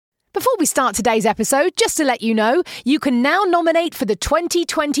we start today's episode, just to let you know, you can now nominate for the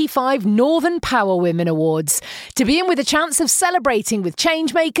 2025 Northern Power Women Awards to be in with a chance of celebrating with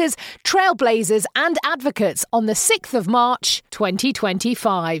changemakers, trailblazers and advocates on the 6th of March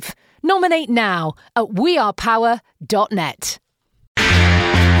 2025. Nominate now at wearepower.net.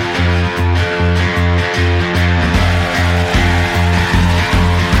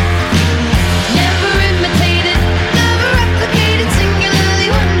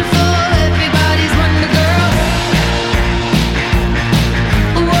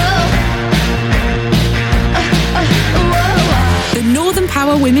 Northern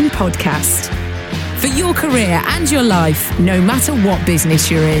Power Women Podcast. For your career and your life, no matter what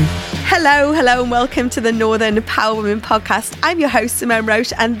business you're in. Hello, and welcome to the Northern Power Women Podcast. I'm your host, Simone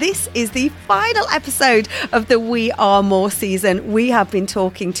Roche, and this is the final episode of the We Are More season. We have been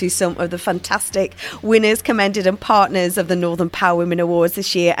talking to some of the fantastic winners, commended and partners of the Northern Power Women Awards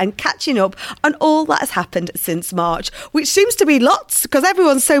this year and catching up on all that has happened since March, which seems to be lots because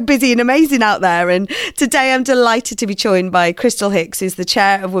everyone's so busy and amazing out there. And today I'm delighted to be joined by Crystal Hicks, who's the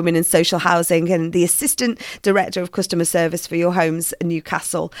Chair of Women in Social Housing and the Assistant Director of Customer Service for Your Homes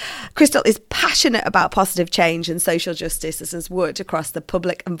Newcastle. Crystal is passionate about positive change and social justice and has worked across the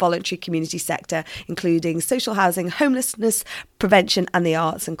public and voluntary community sector, including social housing, homelessness prevention and the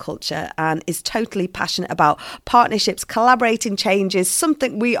arts and culture, and is totally passionate about partnerships, collaborating changes,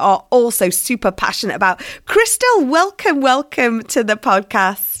 something we are also super passionate about. Crystal, welcome to the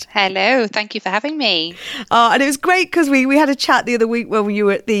podcast. Hello, thank you for having me. And it was great because we had a chat the other week when you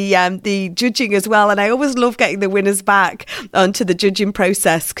were at the judging as well, and I always love getting the winners back onto the judging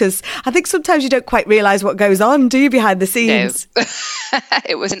process because I think sometimes you don't quite realise what goes on, do you, behind the scenes? No.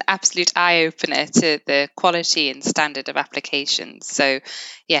 It was an absolute eye-opener to the quality and standard of applications. So,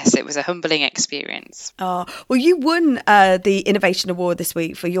 yes, it was a humbling experience. Oh, well, you won the Innovation Award this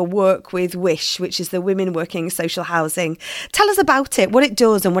week for your work with WISH, which is the Women Working in Social Housing. Tell us about it, what it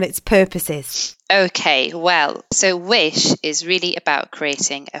does and what its purpose is. Okay, well, so WISH is really about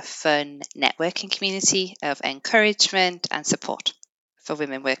creating a fun networking community of encouragement and support for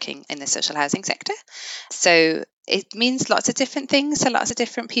women working in the social housing sector. So it means lots of different things to lots of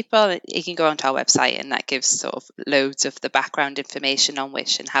different people. You can go onto our website and that gives sort of loads of the background information on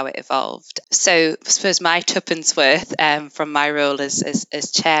WISH and how it evolved. So I suppose my tuppence worth from my role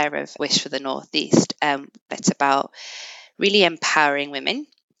as chair of WISH for the North East, it's about really empowering women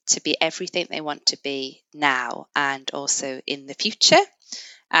to be everything they want to be now and also in the future.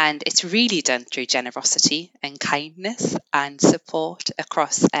 And it's really done through generosity and kindness and support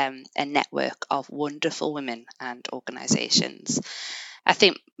across a network of wonderful women and organisations. I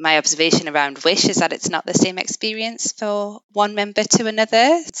think my observation around WISH is that it's not the same experience for one member to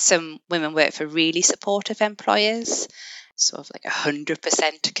another. Some women work for really supportive employers, sort of like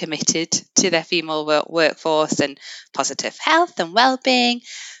 100% committed to their female workforce and positive health and well-being,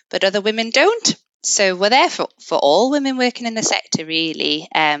 but other women don't. So we're there for all women working in the sector, really,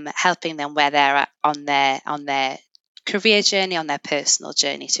 helping them where they're at on their career journey, on their personal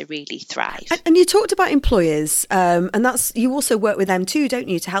journey to really thrive. And you talked about employers, and that's you also work with them too, don't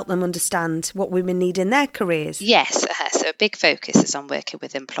you, to help them understand what women need in their careers? Yes, so a big focus is on working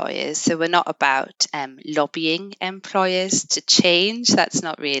with employers. So we're not about lobbying employers to change. That's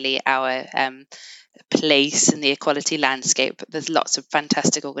not really our place in the equality landscape, but there's lots of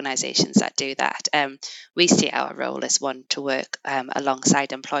fantastic organisations that do that. We see our role as one to work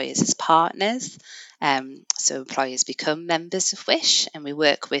alongside employers as partners. So employers become members of WISH and we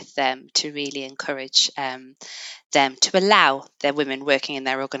work with them to really encourage them to allow their women working in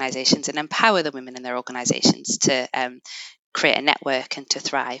their organisations and empower the women in their organisations to create a network and to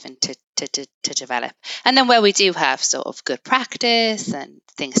thrive and to develop. And then where we do have sort of good practice and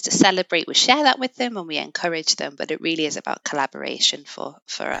things to celebrate, we share that with them and we encourage them, but it really is about collaboration for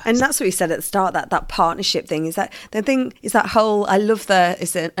us. And that's what you said at the start, that partnership thing, is that the thing is that whole, I love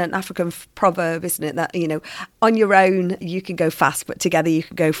it's an African proverb, isn't it, that, you know, on your own you can go fast, but together you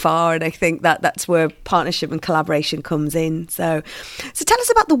can go far. And I think that's where partnership and collaboration comes in. So tell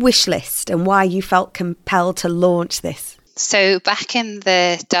us about the wish list and why you felt compelled to launch this. So back in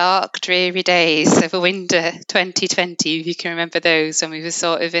the dark, dreary days of winter 2020, if you can remember those, when we were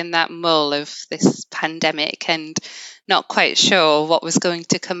sort of in that mull of this pandemic and not quite sure what was going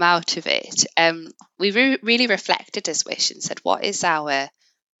to come out of it, we really reflected as WISH and said, what's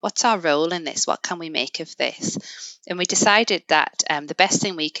our role in this? What can we make of this? And we decided that the best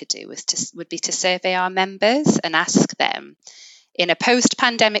thing we could do would be to survey our members and ask them, in a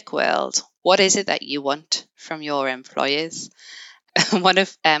post-pandemic world, what is it that you want from your employers? one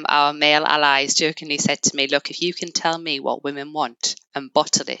of our male allies jokingly said to me, look, if you can tell me what women want and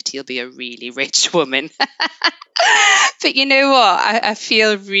bottle it, you'll be a really rich woman. But you know what? I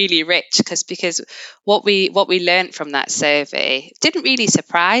feel really rich because what we learned from that survey didn't really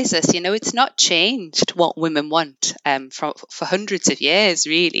surprise us. You know, it's not changed what women want for hundreds of years,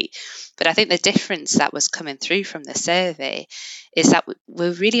 really. But I think the difference that was coming through from the survey is that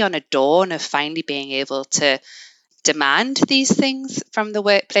we're really on a dawn of finally being able to demand these things from the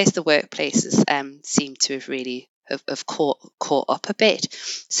workplace. The workplaces seem to have really have caught up a bit.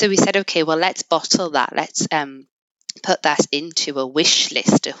 So we said, okay, well, let's bottle that. Let's put that into a wish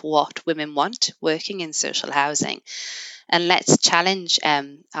list of what women want working in social housing. And let's challenge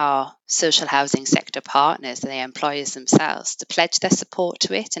our social housing sector partners and the employers themselves to pledge their support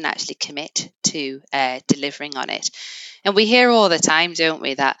to it and actually commit to delivering on it. And we hear all the time, don't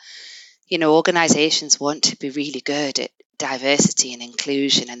we, that, you know, organisations want to be really good at diversity and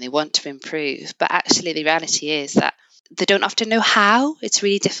inclusion and they want to improve. But actually the reality is that they don't often know how. It's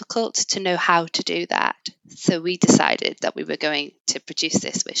really difficult to know how to do that. So we decided that we were going to produce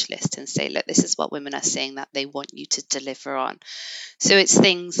this wish list and say, look, this is what women are saying that they want you to deliver on. So it's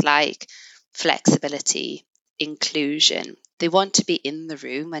things like flexibility, inclusion. They want to be in the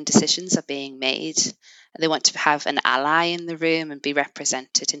room when decisions are being made. They want to have an ally in the room and be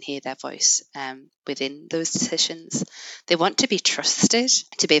represented and hear their voice within those decisions. They want to be trusted,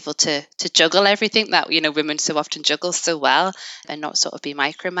 to be able to juggle everything that, you know, women so often juggle so well and not sort of be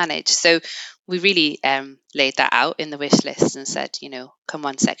micromanaged. So we really laid that out in the wish list and said, you know, come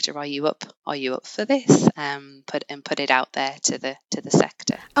on, sector, are you up for this? Put it out there to the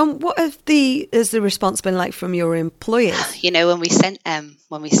sector. And what has the response been like from your employers? You know, when we sent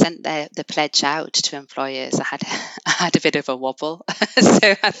the pledge out to employers, I had a bit of a wobble.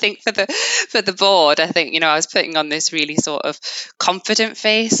 So I think for the board, I think, you know, I was putting on this really sort of confident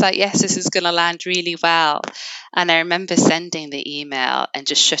face, like, yes, this is going to land really well. And I remember sending the email and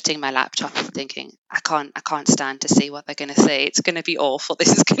just shutting my laptop and thinking, I can't stand to see what they're going to say. It's going to be awful.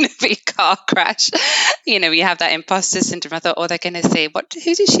 This is going to be a car crash. You know, you have that imposter syndrome. I thought, oh, they're going to say,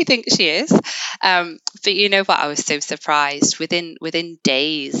 who does she think she is? But you know what? I was so surprised. Within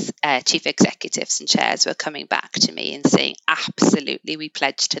days, chief executives and chairs were coming back to me and saying, absolutely, we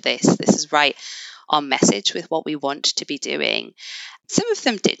pledge to this. This is right on message with what we want to be doing. Some of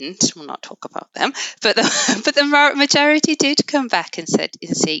them didn't. We'll not talk about them, but the majority did come back and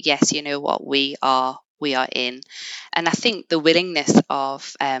say, yes, you know what, we are in. And I think the willingness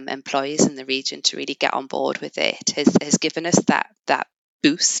of employees in the region to really get on board with it has given us that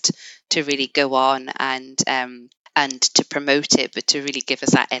boost to really go on and to promote it, but to really give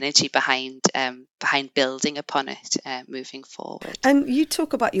us that energy behind building upon it moving forward. And you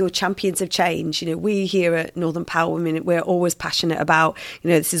talk about your champions of change. You know, we here at Northern Power Women, we're always passionate about, you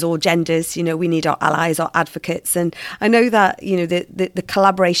know, this is all genders. You know, we need our allies, our advocates. And I know that, you know, the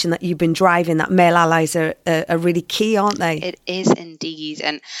collaboration that you've been driving, that male allies are really key, aren't they? It is indeed.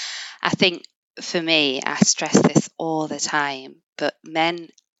 And I think for me, I stress this all the time, but men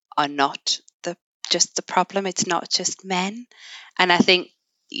are not just the problem. It's not just men. And I think,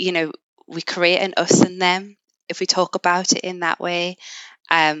 you know, we create an us and them if we talk about it in that way.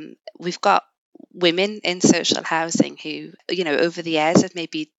 We've got women in social housing who, you know, over the years have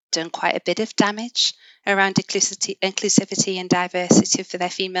maybe done quite a bit of damage around inclusivity and diversity for their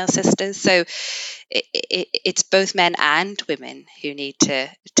female sisters. So it's both men and women who need to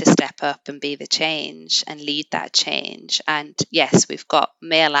step up and be the change and lead that change. And yes, we've got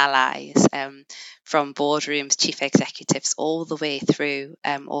male allies from boardrooms, chief executives, all the way through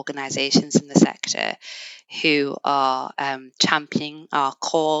organisations in the sector who are championing our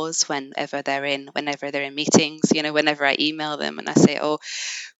cause whenever they're in meetings. You know, whenever I email them and I say, oh,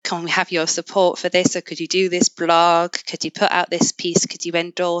 can we have your support for this? Or could you do this blog? Could you put out this piece? Could you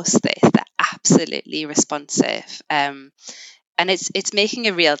endorse this? They're absolutely responsive. And it's making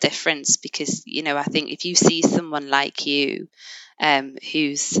a real difference because, you know, I think if you see someone like you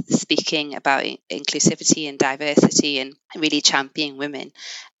who's speaking about inclusivity and diversity and really championing women,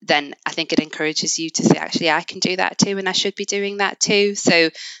 then I think it encourages you to say, actually, I can do that too, and I should be doing that too.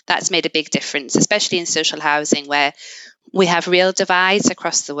 So that's made a big difference, especially in social housing, where we have real divides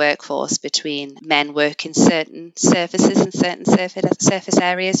across the workforce between men work in certain services and certain surface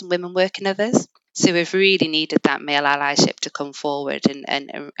areas and women work in others. So we've really needed that male allyship to come forward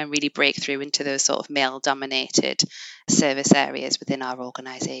and really break through into those sort of male-dominated service areas within our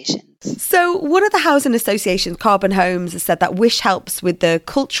organisations. So one of the housing associations, Carbon Homes, has said that Wish helps with the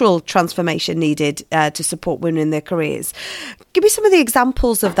cultural transformation needed to support women in their careers. Give me some of the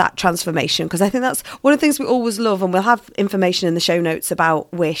examples of that transformation, because I think that's one of the things we always love, and we'll have information in the show notes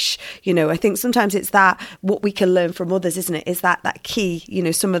about Wish. You know, I think sometimes it's that what we can learn from others, isn't it? Is that key, you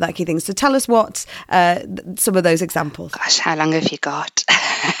know, some of that key things. So tell us what some of those examples. Gosh, how long have you got?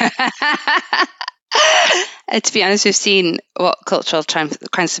 To be honest, we've seen what cultural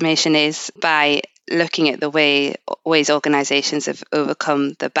transformation is by looking at the ways organisations have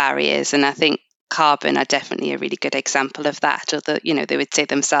overcome the barriers. And I think Carbon are definitely a really good example of that. Although, you know, they would say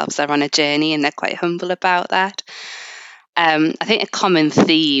themselves they're on a journey and they're quite humble about that. I think a common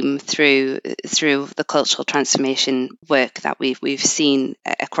theme through the cultural transformation work that we've seen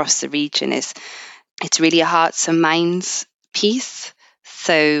across the region is it's really a hearts and minds piece.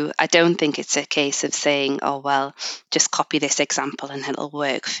 So I don't think it's a case of saying, oh, well, just copy this example and it'll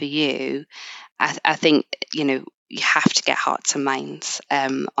work for you. I think, you know, you have to get hearts and minds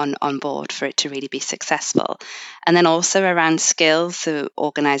on board for it to really be successful. And then also around skills, so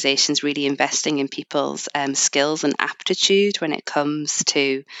organisations really investing in people's skills and aptitude when it comes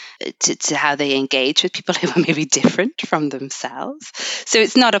to how they engage with people who are maybe different from themselves. So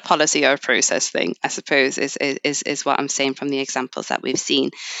it's not a policy or a process thing, I suppose, is what I'm saying from the examples that we've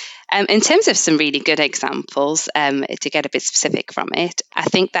seen. In terms of some really good examples, to get a bit specific from it, I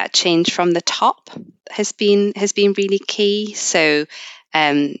think that change from the top has been really key. So,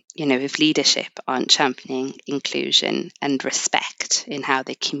 you know, if leadership aren't championing inclusion and respect in how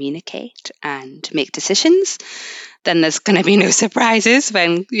they communicate and make decisions, then there's going to be no surprises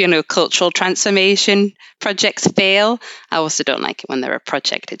when, you know, cultural transformation projects fail. I also don't like it when they're a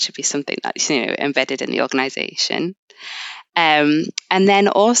project. It should be something that's, you know, embedded in the organisation. And then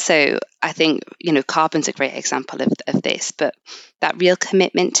also, I think, you know, Carbon's a great example of this, but that real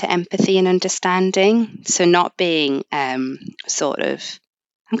commitment to empathy and understanding. So not being sort of,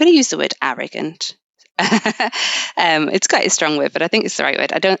 I'm going to use the word arrogant. It's quite a strong word, but I think it's the right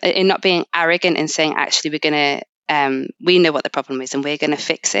word. In not being arrogant and saying, actually, we're going to, we know what the problem is and we're going to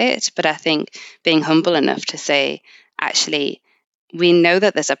fix it. But I think being humble enough to say, actually, we know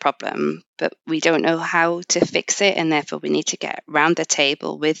that there's a problem, but we don't know how to fix it. And therefore, we need to get around the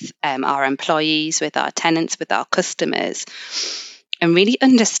table with our employees, with our tenants, with our customers, and really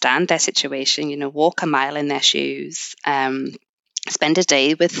understand their situation, you know, walk a mile in their shoes, spend a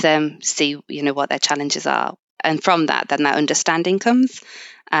day with them, see, you know, what their challenges are. And from that, then that understanding comes.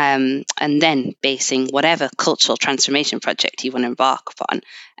 And then basing whatever cultural transformation project you want to embark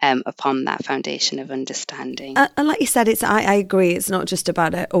upon that foundation of understanding. And like you said, I agree. It's not just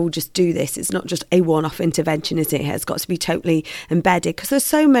about just do this. It's not just a one-off intervention, is it? It's got to be totally embedded, because there's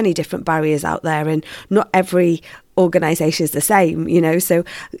so many different barriers out there, and not every organisation is the same, you know. So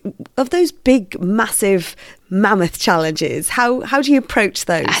of those big, massive, mammoth challenges, how do you approach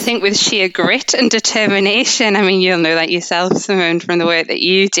those? I think with sheer grit and determination. I mean, you'll know that yourself, Simone, from the work that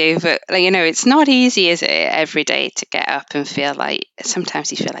you do, but, you know, it's not easy, is it, every day to get up and feel like, sometimes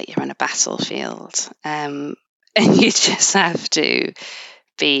you feel like you're on a battlefield, and you just have to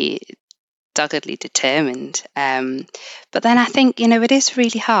be doggedly determined. But then I think, you know, it is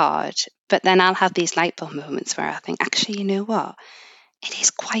really hard. But then I'll have these light bulb moments where I think, actually, you know what? It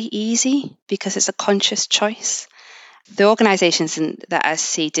is quite easy because it's a conscious choice. The organisations that I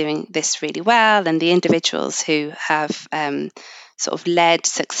see doing this really well, and the individuals who have sort of led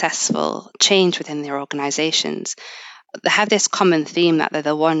successful change within their organisations, they have this common theme that they're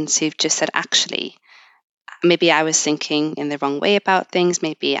the ones who've just said, actually, maybe I was thinking in the wrong way about things.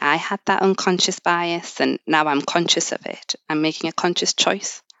 Maybe I had that unconscious bias, and now I'm conscious of it. I'm making a conscious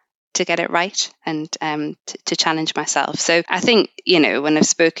choice to get it right and to challenge myself. So I think, you know, when I've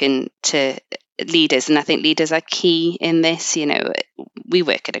spoken to leaders, and I think leaders are key in this, you know, we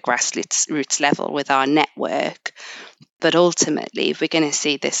work at a grassroots level with our network, but ultimately, if we're going to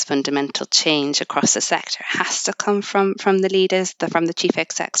see this fundamental change across the sector, it has to come from the leaders, from the chief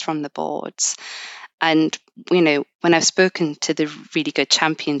execs, from the boards. And, you know, when I've spoken to the really good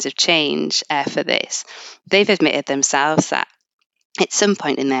champions of change for this, they've admitted themselves that at some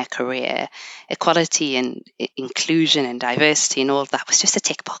point in their career, equality and inclusion and diversity and all of that was just a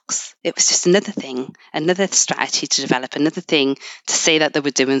tick box. It was just another thing, another strategy to develop, another thing to say that they were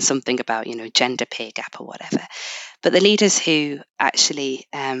doing something about, you know, gender pay gap or whatever. But the leaders who actually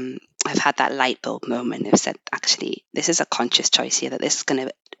have had that light bulb moment have said, actually, this is a conscious choice here, that this is going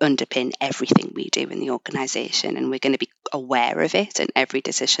to underpin everything we do in the organisation, and we're going to be aware of it in every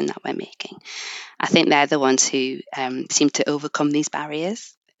decision that we're making. I think they're the ones who seem to overcome these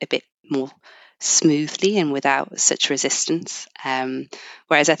barriers a bit more smoothly and without such resistance.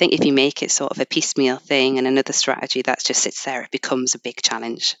 Whereas I think if you make it sort of a piecemeal thing and another strategy that just sits there, it becomes a big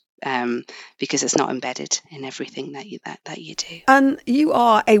challenge. Because it's not embedded in everything that you do. And you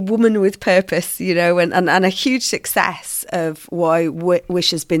are a woman with purpose, you know, and a huge success of why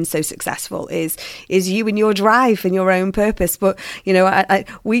Wish has been so successful is you and your drive and your own purpose. But, you know,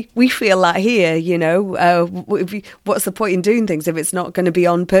 we feel that here, you know, what's the point in doing things if it's not going to be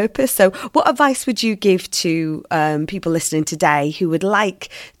on purpose? So what advice would you give to people listening today who would like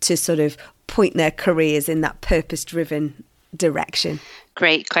to sort of point their careers in that purpose-driven direction?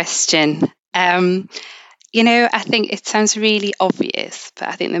 Great question. You know, I think it sounds really obvious, but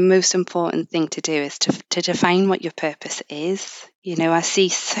I think the most important thing to do is to define what your purpose is. You know, I see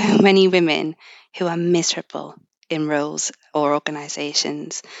so many women who are miserable in roles or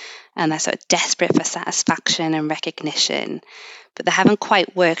organisations, and they're sort of desperate for satisfaction and recognition, but they haven't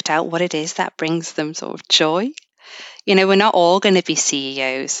quite worked out what it is that brings them sort of joy. You know, we're not all going to be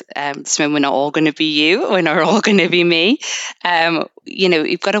CEOs. So we're not all going to be you. We're not all going to be me. You know,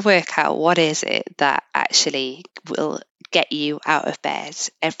 you've got to work out what is it that actually will get you out of bed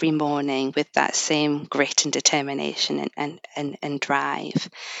every morning with that same grit and determination and drive.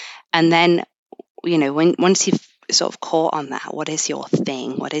 And then, you know, once you've sort of caught on that, what is your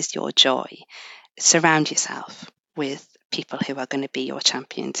thing? What is your joy? Surround yourself with people who are going to be your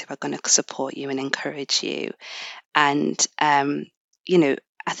champions, who are going to support you and encourage you. And, you know,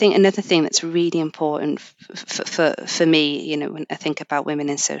 I think another thing that's really important for me, you know, when I think about women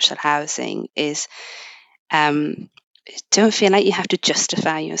in social housing is don't feel like you have to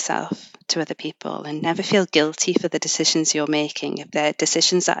justify yourself to other people, and never feel guilty for the decisions you're making if they're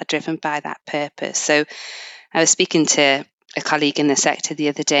decisions that are driven by that purpose. So I was speaking to a colleague in the sector the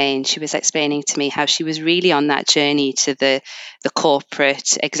other day, and she was explaining to me how she was really on that journey to the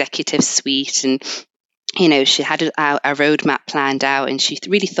corporate executive suite, and you know, she had a roadmap planned out, and she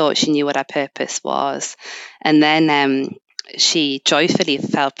really thought she knew what her purpose was. And then she joyfully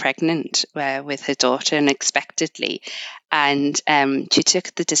fell pregnant with her daughter unexpectedly, and she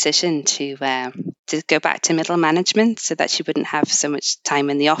took the decision to go back to middle management so that she wouldn't have so much time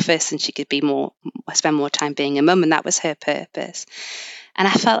in the office and she could spend more time being a mum, and that was her purpose. And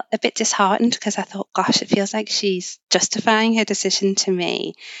I felt a bit disheartened because I thought, gosh, it feels like she's justifying her decision to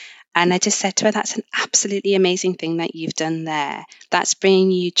me. And I just said to her, that's an absolutely amazing thing that you've done there. That's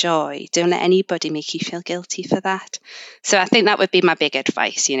bringing you joy. Don't let anybody make you feel guilty for that. So I think that would be my big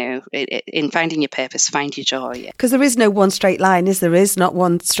advice, you know, in finding your purpose, find your joy. Because there is no one straight line, is there? Is not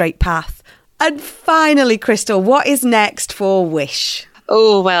one straight path. And finally, Crystal, what is next for Wish?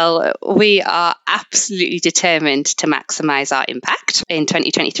 Oh, well, we are absolutely determined to maximise our impact in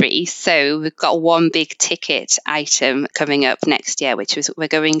 2023. So we've got one big ticket item coming up next year, which is we're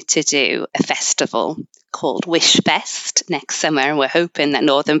going to do a festival called Wish Fest next summer. And we're hoping that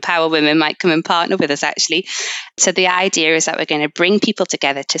Northern Power Women might come and partner with us, actually. So the idea is that we're going to bring people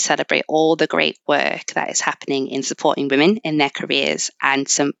together to celebrate all the great work that is happening in supporting women in their careers, and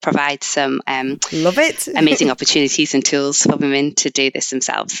provide some love it amazing opportunities and tools for women to do this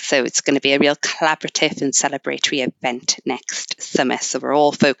themselves. So it's going to be a real collaborative and celebratory event next summer. So we're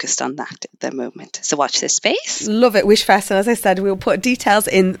all focused on that at the moment. So watch this space. Love it, Wish Fest. And as I said, we'll put details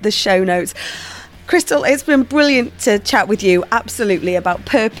in the show notes. Crystal, it's been brilliant to chat with you, absolutely, about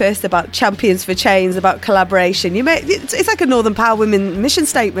purpose, about Champions for Change, about collaboration. It's like a Northern Power Women mission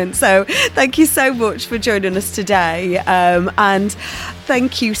statement. So thank you so much for joining us today. And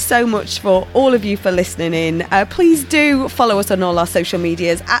thank you so much for all of you for listening in. Please do follow us on all our social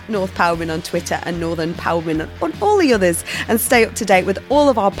medias, at North Power Women on Twitter and Northern Power Women on all the others, and stay up to date with all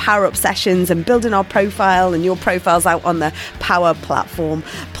of our Power Up sessions and building our profile and your profiles out on the Power platform.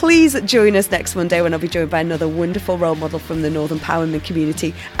 Please join us next Monday when I'll be joined by another wonderful role model from the Northern Power Women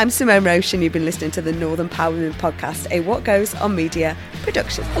community. I'm Simone Roche, and you've been listening to the Northern Power Women podcast, a What Goes On Media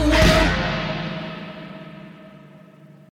production.